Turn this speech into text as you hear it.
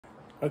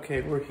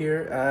Okay, we're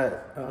here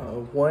at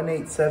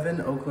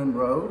 187 Oakland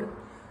Road,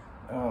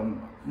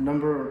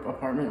 number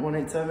apartment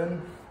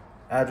 187,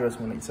 address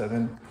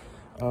 187.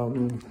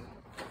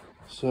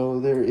 So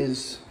there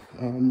is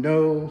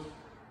no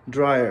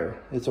dryer.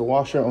 It's a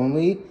washer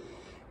only.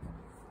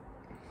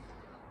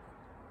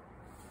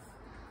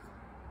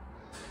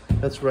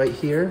 That's right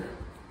here.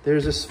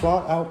 There's a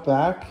spot out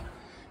back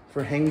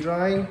for hang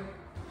drying.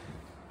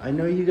 I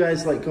know you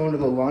guys like going to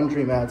the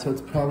laundromat, so it's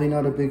probably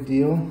not a big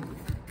deal.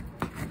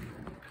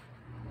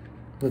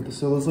 But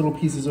so those little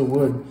pieces of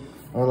wood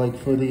are like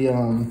for the,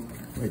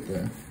 right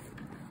there.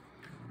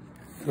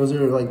 Those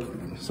are like,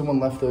 someone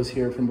left those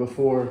here from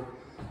before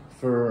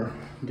for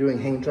doing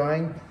hang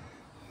drying.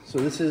 So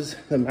this is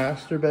the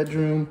master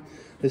bedroom.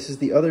 This is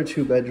the other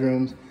two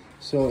bedrooms.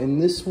 So in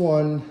this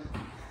one,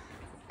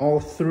 all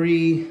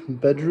three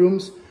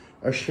bedrooms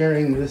are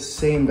sharing this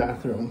same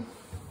bathroom.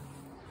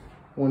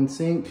 One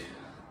sink.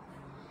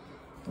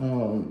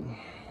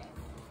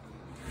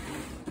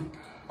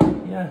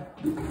 Yeah,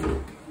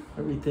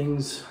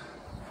 everything's,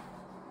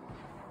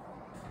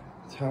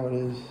 that's how it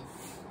is.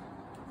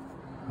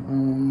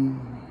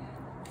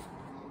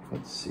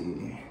 Let's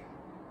see.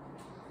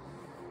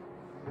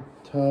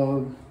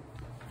 Tub.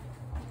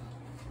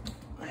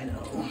 I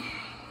know.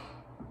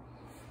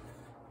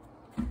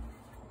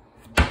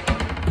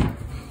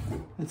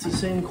 It's the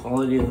same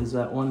quality as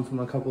that one from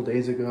a couple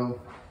days ago.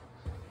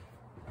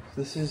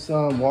 This is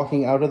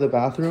walking out of the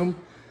bathroom.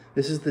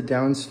 This is the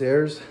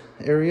downstairs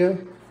area.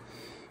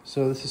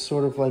 So this is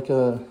sort of like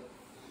a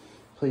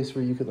place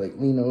where you could like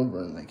lean over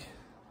and like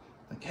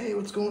hey,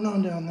 what's going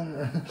on down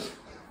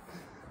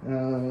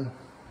there?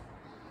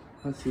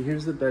 Let's see,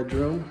 here's the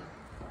bedroom.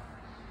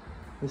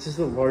 This is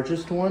the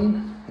largest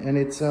one, and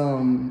it's a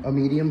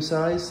medium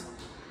size.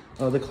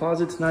 The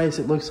closet's nice.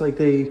 It looks like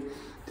they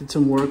did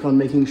some work on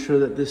making sure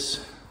that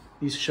these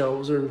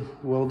shelves are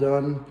well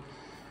done.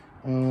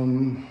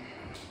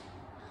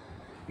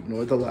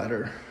 Ignore the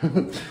ladder.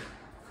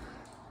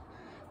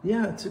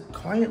 Yeah, it's a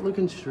quiet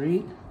looking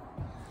street.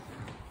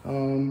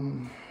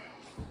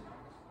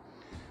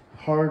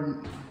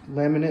 Hard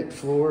laminate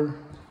floor.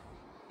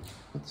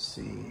 Let's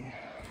see.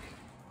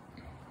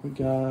 We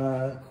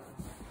got,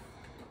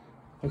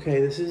 okay,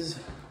 this is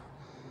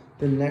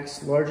the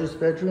next largest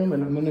bedroom,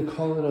 and I'm gonna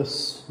call it a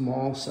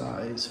small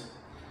size.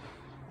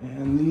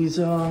 And these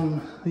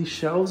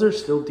shelves are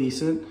still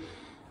decent.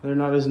 They're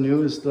not as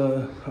new as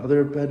the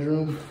other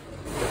bedroom.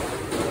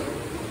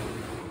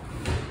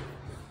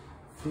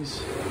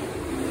 These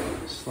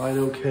slide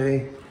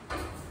okay.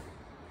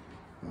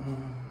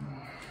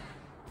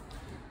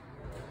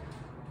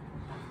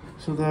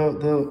 So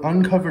the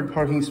uncovered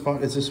parking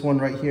spot is this one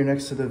right here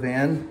next to the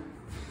van.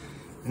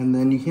 And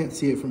then you can't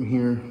see it from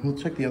here. We'll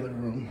check the other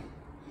room.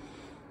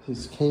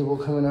 There's cable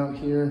coming out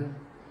here.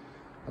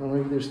 I don't know,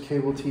 maybe there's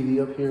cable TV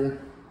up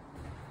here.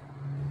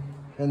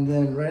 And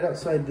then right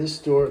outside this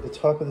door at the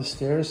top of the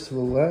stairs to the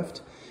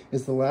left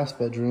is the last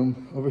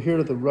bedroom. Over here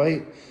to the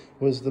right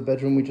was the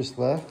bedroom we just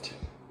left.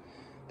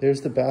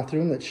 There's the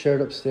bathroom that's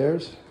shared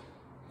upstairs.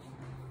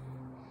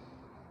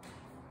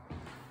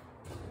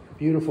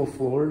 Beautiful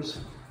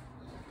floors.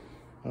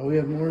 We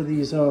have more of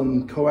these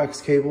coax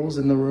cables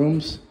in the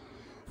rooms.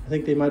 I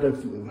think they might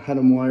have had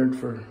them wired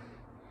for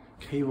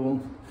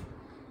cable.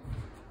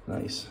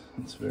 Nice.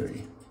 It's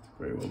very,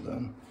 very well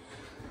done.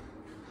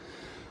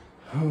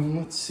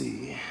 Let's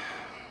see.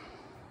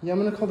 Yeah,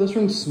 I'm gonna call this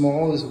room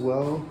small as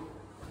well.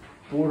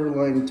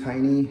 Borderline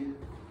tiny.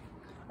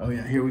 Oh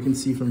yeah, here we can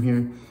see from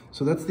here.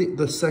 So that's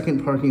the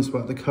second parking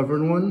spot. The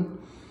covered one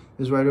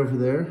is right over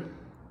there.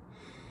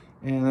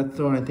 And that's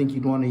the one I think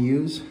you'd want to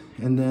use.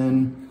 And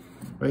then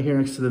right here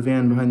next to the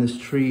van behind this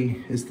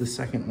tree is the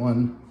second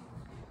one.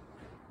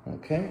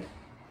 Okay.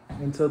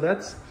 And so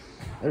that's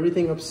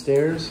everything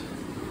upstairs.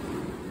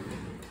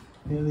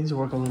 Yeah, these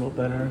work a little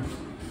better.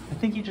 I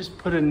think you just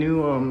put a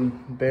new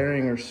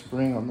bearing or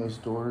spring on those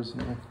doors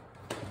and it'll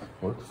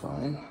work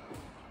fine.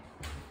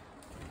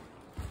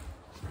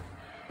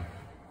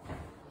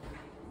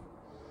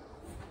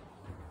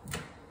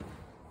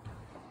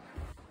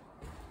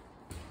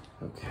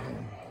 Okay.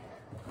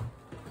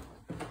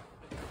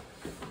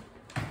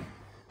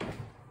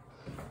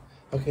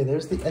 Okay,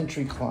 there's the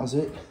entry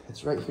closet.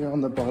 It's right here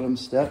on the bottom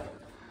step.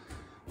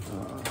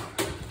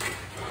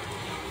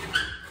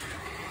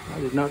 I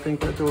did not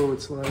think that door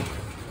would slide.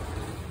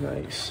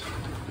 Nice.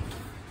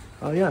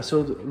 Oh yeah,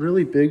 so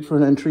really big for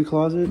an entry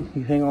closet.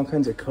 You hang all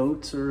kinds of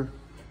coats or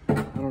I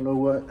don't know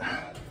what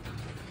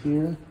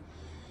here.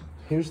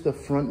 Here's the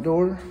front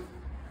door.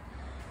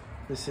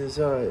 This is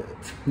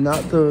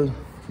not the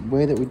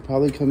way that we'd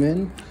probably come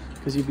in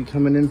because you'd be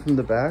coming in from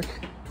the back.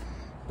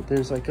 But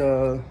there's like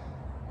a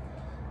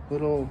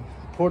little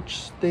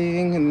porch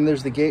thing, and then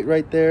there's the gate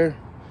right there,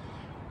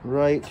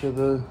 right to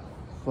the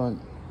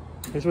front.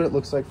 Here's what it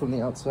looks like from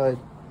the outside.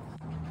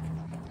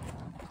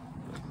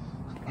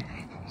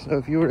 So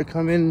if you were to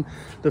come in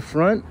the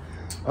front,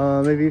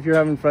 maybe if you're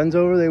having friends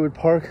over, they would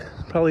park,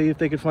 probably if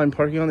they could find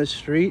parking on the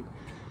street.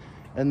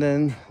 And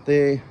then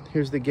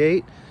here's the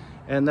gate.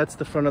 And that's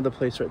the front of the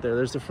place right there.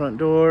 There's the front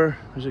door.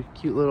 There's a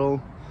cute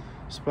little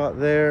spot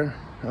there.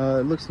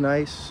 It looks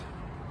nice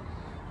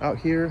out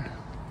here.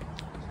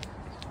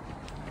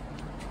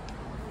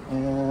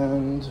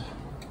 And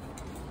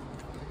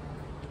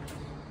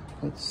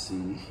let's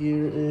see,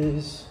 here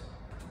is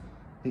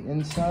the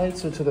inside.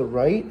 So to the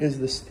right is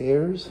the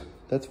stairs.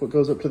 That's what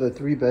goes up to the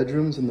 3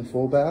 bedrooms and the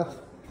full bath.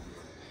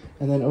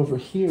 And then over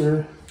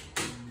here,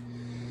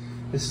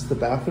 this is the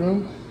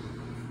bathroom.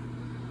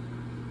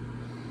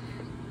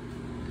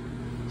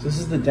 So this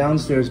is the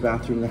downstairs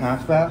bathroom, the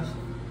half bath.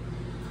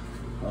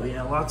 Oh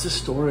yeah, lots of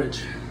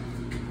storage.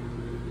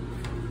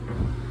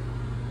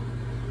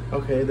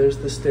 Okay, there's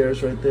the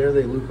stairs right there.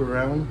 They loop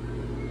around.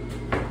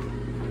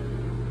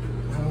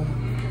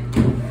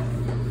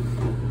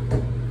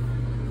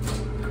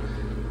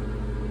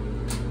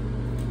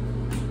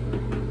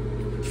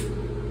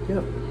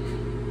 Yep.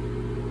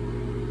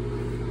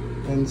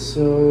 And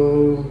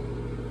so,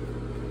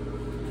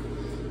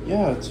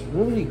 yeah, it's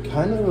really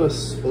kind of a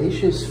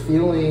spacious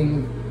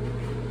feeling.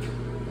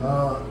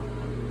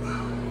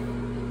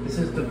 This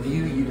is the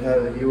view you'd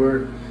have if you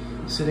were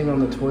sitting on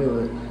the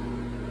toilet.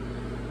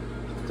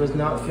 It does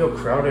not feel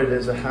crowded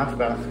as a half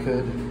bath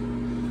could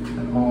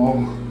at all.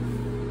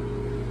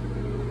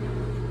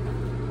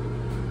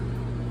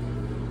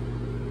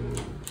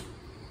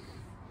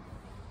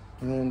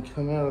 And then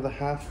come out of the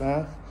half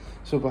bath.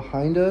 So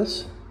behind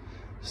us,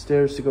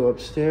 stairs to go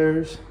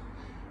upstairs.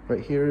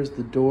 Right here is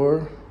the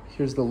door.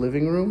 Here's the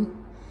living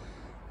room.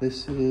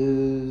 This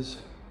is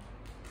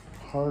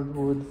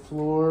hardwood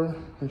floor.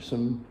 There's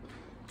some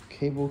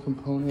cable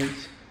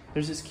components.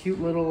 There's this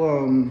cute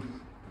little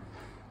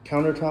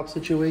countertop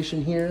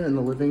situation here in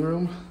the living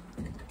room.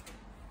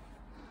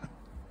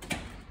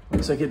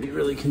 Looks like it'd be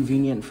really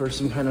convenient for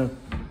some kind of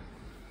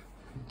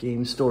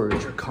game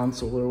storage or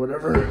console or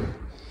whatever.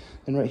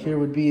 And right here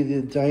would be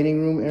the dining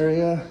room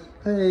area.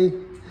 Hey,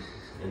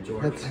 and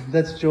George.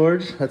 That's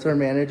George. That's our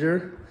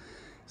manager.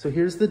 So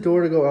here's the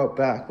door to go out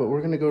back, but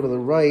we're gonna go to the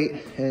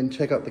right and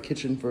check out the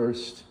kitchen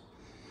first.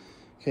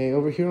 Okay,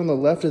 over here on the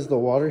left is the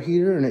water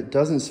heater, and it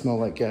doesn't smell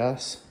like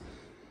gas.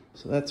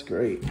 So that's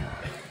great.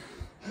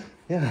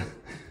 Yeah.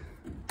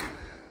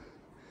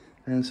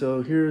 And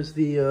so here's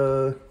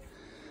the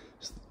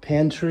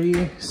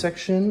pantry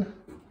section.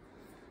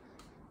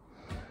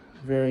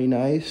 Very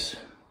nice.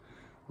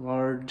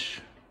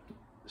 Large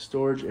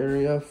storage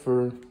area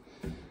for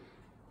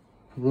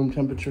room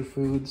temperature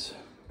foods.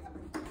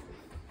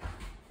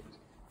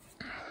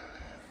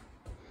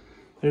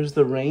 There's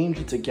the range.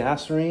 It's a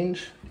gas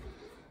range,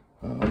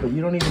 but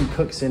you don't even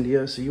cook,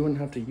 Cynthia, so you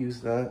wouldn't have to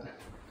use that.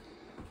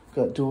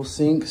 Got dual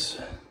sinks.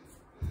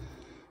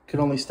 Could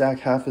only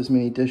stack half as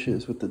many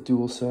dishes with the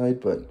dual side,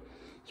 but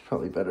it's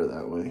probably better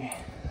that way.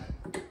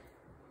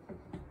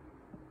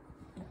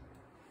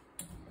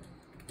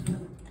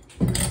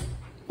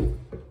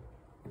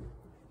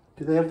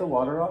 Do they have the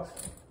water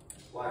off?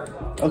 Water's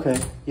off. Okay,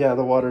 yeah,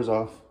 the water's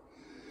off.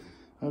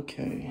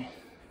 Okay.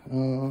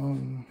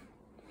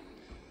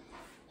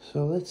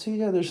 So let's see,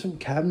 yeah, there's some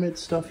cabinet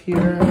stuff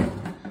here.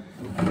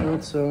 You know,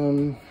 it's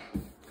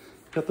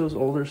got those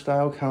older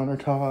style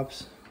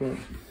countertops, but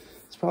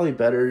it's probably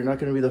better. You're not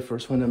gonna be the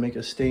first one to make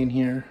a stain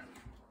here.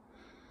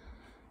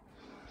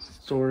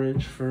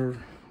 Storage for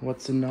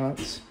what's and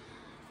nots.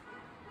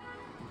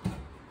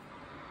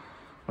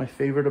 My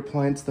favorite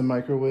appliance, the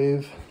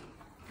microwave.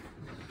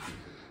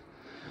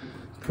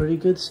 Pretty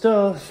good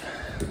stuff.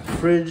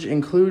 Fridge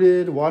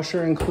included,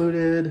 washer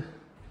included.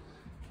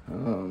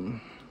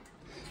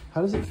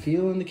 How does it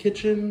feel in the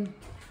kitchen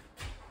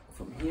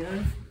from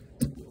here?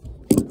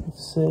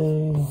 Let's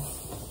say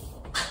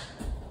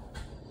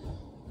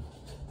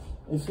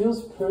it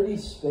feels pretty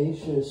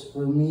spacious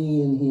for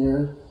me in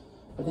here.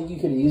 I think you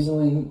could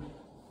easily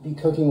be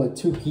cooking with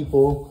 2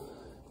 people,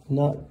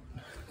 not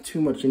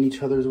too much in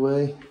each other's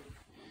way.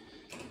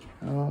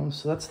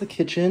 So that's the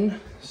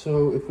kitchen.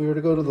 So if we were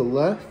to go to the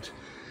left,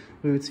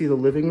 we would see the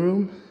living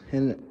room,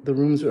 and the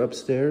rooms are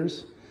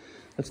upstairs.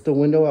 That's the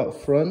window out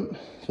front,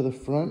 to the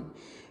front.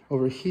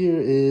 Over here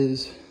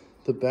is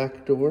the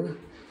back door.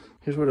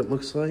 Here's what it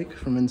looks like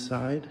from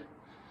inside.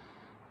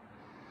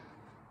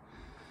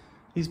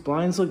 These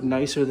blinds look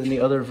nicer than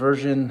the other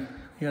version.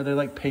 Yeah, they're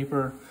like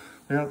paper.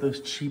 They're not those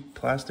cheap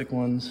plastic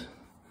ones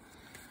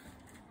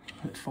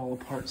that fall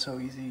apart so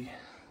easy.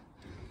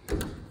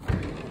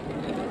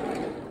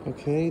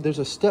 Okay, there's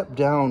a step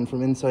down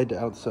from inside to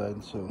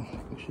outside, so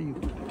make sure you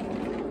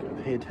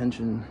pay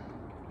attention.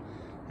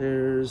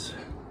 There's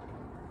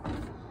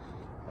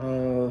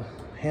a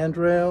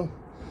handrail.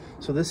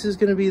 So this is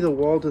gonna be the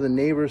wall to the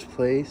neighbor's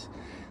place.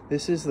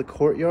 This is the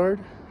courtyard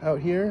out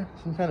here,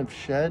 some kind of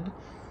shed.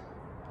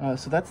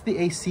 So that's the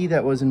AC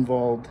that was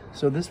involved.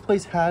 So this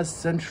place has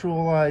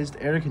centralized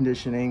air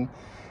conditioning,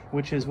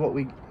 which is what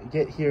we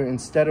get here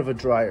instead of a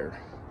dryer.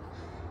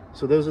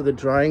 So those are the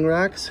drying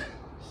racks,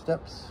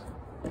 steps.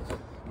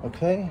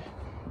 Okay,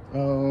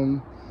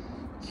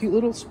 cute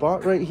little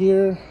spot right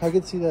here. I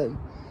could see that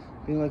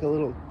being like a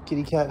little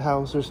kitty cat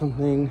house or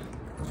something.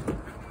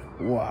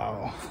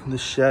 Wow, the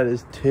shed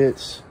is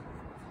tits.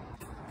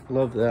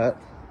 Love that.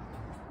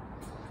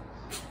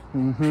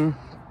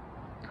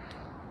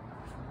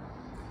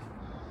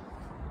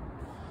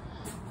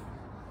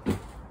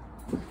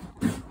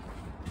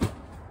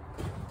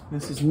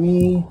 This is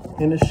me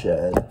in a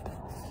shed.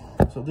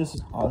 So this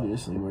is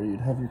obviously where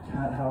you'd have your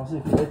cat house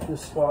if you like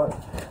this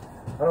spot.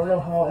 I don't know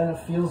how Anna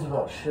feels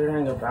about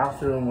sharing a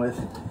bathroom with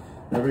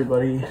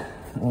everybody,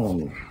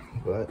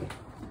 but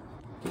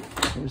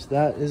there's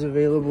that is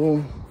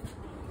available.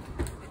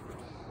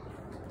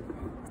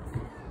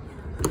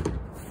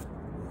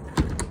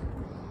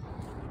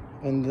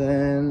 And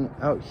then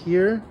out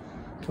here,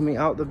 coming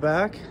out the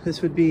back,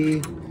 this would be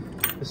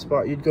the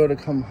spot you'd go to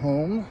come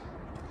home.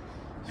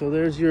 So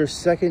there's your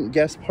second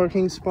guest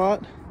parking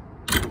spot.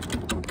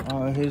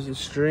 Here's a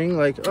string,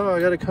 like, oh, I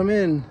gotta come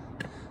in.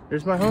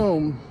 There's my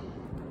home.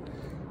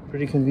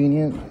 Pretty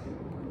convenient.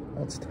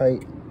 That's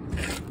tight.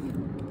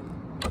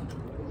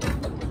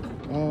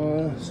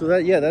 So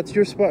that, yeah, that's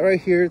your spot right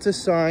here. It's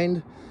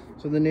assigned,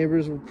 so the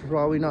neighbors will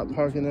probably not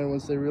park in there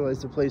once they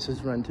realize the place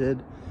is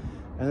rented.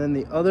 And then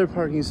the other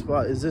parking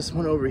spot is this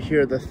one over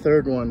here, the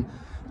third one.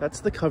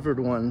 That's the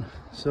covered one.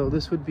 So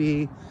this would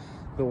be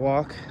the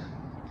walk.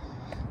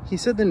 He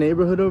said the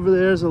neighborhood over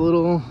there is a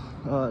little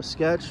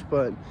sketch,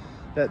 but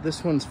that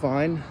this one's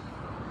fine.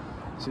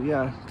 So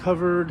yeah,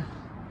 covered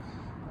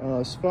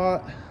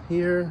spot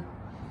here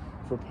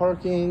for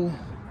parking.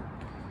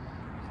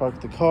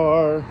 Park the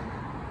car,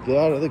 get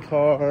out of the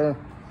car.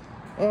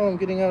 Oh, I'm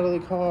getting out of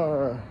the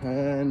car.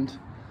 And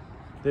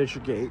there's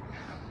your gate.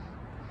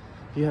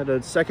 If you had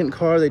a second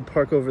car, they'd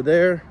park over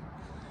there.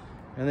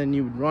 And then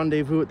you would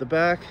rendezvous at the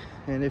back.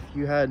 And if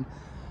you had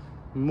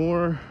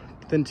more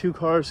than 2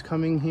 cars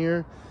coming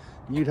here,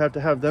 you'd have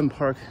to have them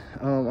park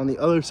on the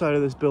other side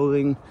of this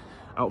building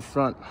out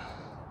front.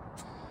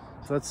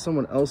 So that's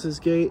someone else's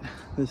gate.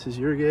 This is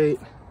your gate.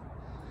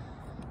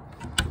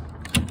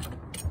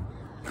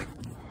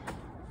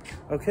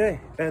 Okay,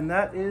 and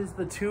that is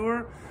the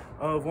tour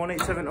of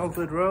 187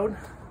 Oakland Road.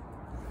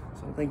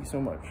 So thank you so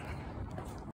much.